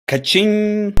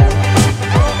Kaching!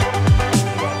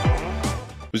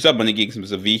 What's up, Money Geeks?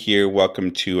 Mr. V here.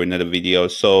 Welcome to another video.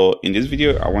 So in this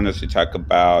video, I want us to talk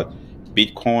about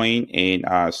Bitcoin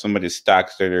and some of the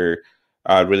stocks that are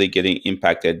really getting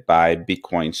impacted by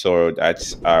Bitcoin. So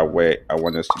that's where I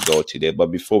want us to go today. But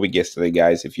before we get started,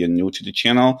 guys, if you're new to the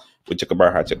channel, we talk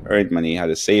about how to earn money, how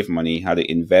to save money, how to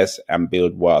invest and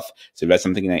build wealth. So if that's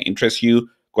something that interests you,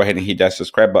 go ahead and hit that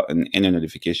subscribe button and the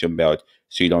notification bell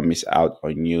so you don't miss out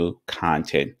on new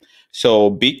content. So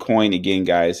Bitcoin, again,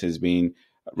 guys, has been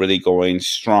really going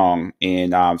strong.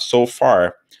 And so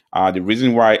far, the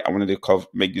reason why I wanted to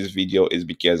make this video is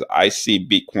because I see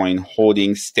Bitcoin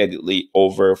holding steadily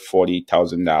over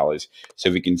 $40,000. So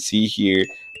if you can see here,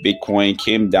 Bitcoin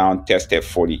came down, tested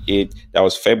 48. That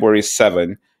was February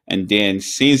 7th. And then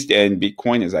since then,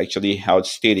 Bitcoin has actually held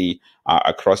steady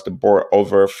across the board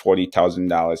over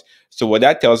 $40,000. So what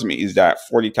that tells me is that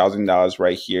 $40,000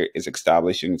 right here is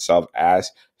establishing itself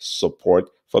as support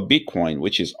for Bitcoin,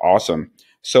 which is awesome.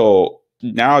 So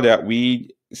now that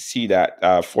we see that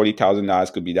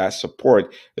 $40,000 could be that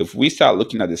support, if we start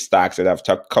looking at the stocks that I've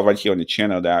covered here on the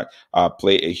channel that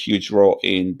play a huge role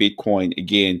in Bitcoin,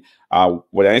 again,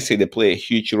 when I say they play a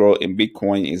huge role in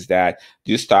Bitcoin is that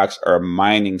these stocks are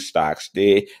mining stocks.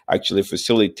 They actually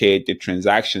facilitate the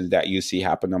transactions that you see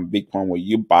happen on Bitcoin, where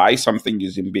you buy something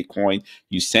using Bitcoin,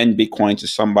 you send Bitcoin to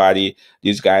somebody.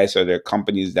 These guys are the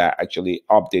companies that actually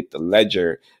update the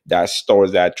ledger that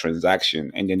stores that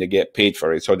transaction, and then they get paid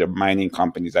for it. So they're mining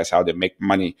companies. That's how they make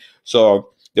money. So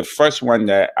the first one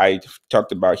that I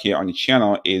talked about here on the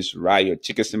channel is Riot,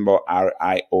 ticker symbol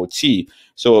RIOT.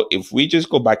 So if we just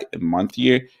go back a month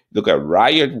here, look at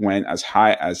Riot went as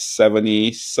high as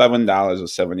 $77 or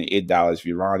 $78 if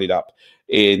you round it up.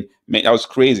 And man, that was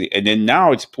crazy. And then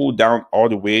now it's pulled down all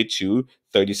the way to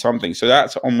 30 something. So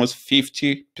that's almost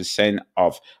 50%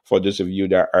 off for those of you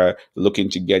that are looking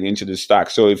to get into the stock.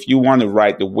 So if you want to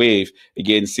ride the wave,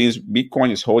 again, since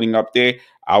Bitcoin is holding up there,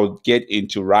 I would get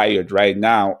into Riot right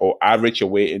now or average your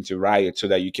way into Riot so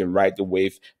that you can ride the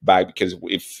wave back. Because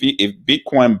if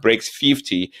Bitcoin breaks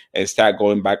 50 and start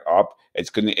going back up,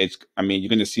 you're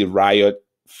gonna see Riot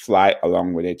fly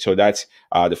along with it. So that's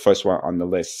the first one on the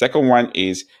list. Second one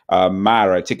is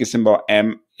Mara, ticker symbol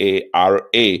MARA.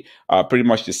 Pretty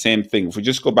much the same thing. If we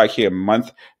just go back here a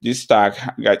month, this stock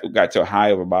got to a high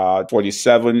of about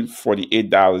 $47,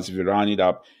 $48 if you round it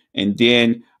up. And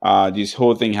then this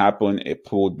whole thing happened, it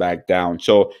pulled back down.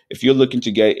 So if you're looking to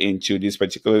get into this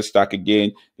particular stock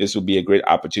again, this will be a great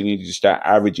opportunity to start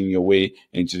averaging your way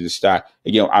into the stock.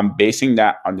 Again, I'm basing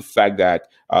that on the fact that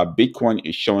Bitcoin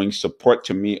is showing support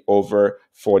to me over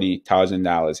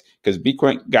 $40,000 because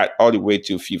Bitcoin got all the way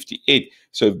to 58.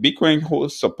 So if Bitcoin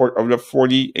holds support over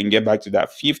 40 and get back to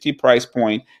that 50 price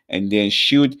point and then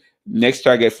shoot, next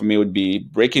target for me would be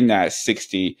breaking that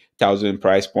 60,000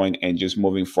 price point and just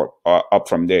moving up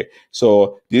from there.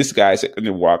 So these guys are going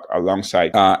to work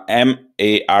alongside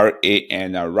MARA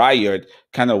and Riot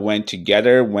kind of went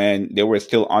together when they were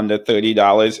still under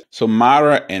 $30. So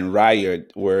Mara and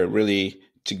Riot were really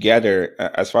together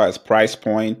as far as price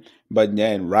point, but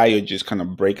then Riot just kind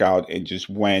of break out and just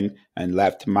went and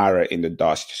left Mara in the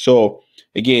dust. So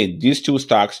again, these two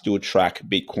stocks do track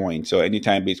Bitcoin. So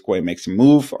anytime Bitcoin makes a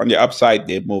move on the upside,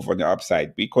 they move on the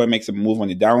upside. Bitcoin makes a move on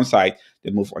the downside,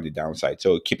 they move on the downside.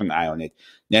 So keep an eye on it.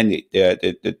 Then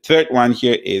the third one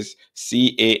here is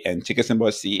CA and ticker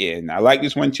symbol CA. And I like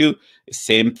this one too.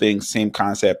 Same thing, same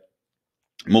concept.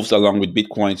 Moves along with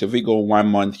Bitcoin. So if we go 1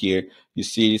 month here, you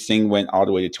see this thing went all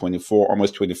the way to 24,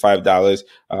 almost $25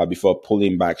 before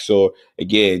pulling back. So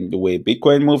again, the way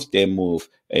Bitcoin moves, they move.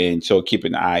 And so keep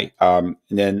an eye. And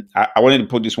then I wanted to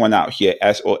put this one out here,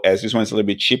 SOS. This one's a little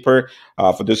bit cheaper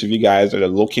for those of you guys that are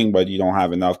looking, but you don't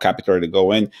have enough capital to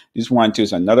go in. This one too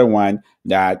is another one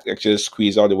that actually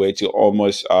squeezed all the way to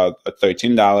almost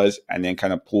 $13 and then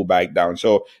kind of pull back down.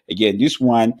 So again, this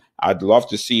one, I'd love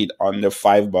to see it under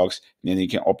 $5, and then you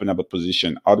can open up a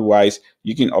position. Otherwise,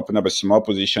 you can open up a small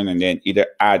position and then either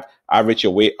average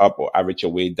your way up or average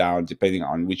your way down, depending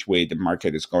on which way the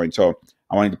market is going. So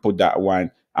I wanted to put that one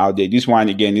out there. This one,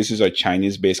 again, this is a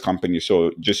Chinese-based company.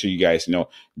 So just so you guys know,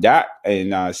 that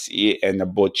and CA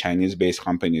and both Chinese-based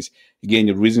companies. Again,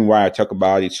 the reason why I talk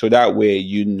about it, so that way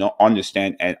you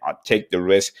understand and take the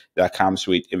risk that comes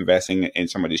with investing in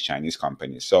some of these Chinese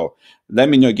companies. So let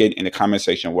me know again in the comment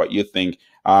section what you think.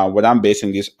 What I'm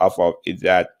basing this off of is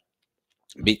that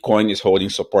Bitcoin is holding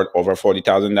support over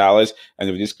 $40,000, and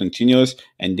if this continues,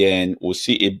 and then we'll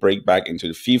see it break back into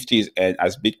the 50s, and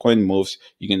as Bitcoin moves,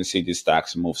 you're going to see these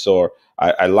stocks move. So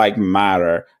I like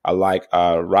Matter, I like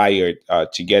Riot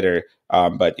together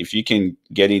But if you can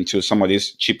get into some of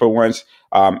these cheaper ones,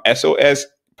 SOS,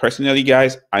 personally,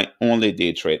 guys, I only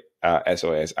day trade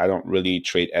SOS. I don't really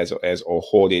trade SOS or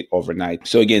hold it overnight.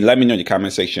 So again, let me know in the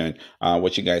comment section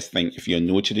what you guys think. If you're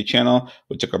new to the channel,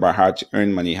 we talk about how to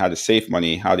earn money, how to save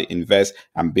money, how to invest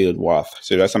and build wealth.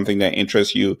 So if that's something that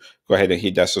interests you, go ahead and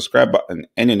hit that subscribe button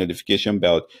and the notification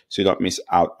bell so you don't miss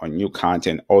out on new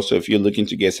content. Also, if you're looking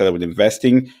to get started with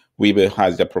investing, WeBull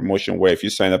has the promotion where if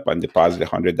you sign up and deposit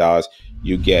 $100,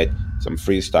 you get some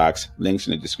free stocks. Links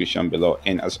in the description below.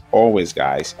 And as always,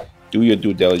 guys, do your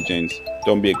due diligence.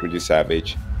 Don't be a greedy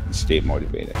savage and stay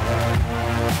motivated.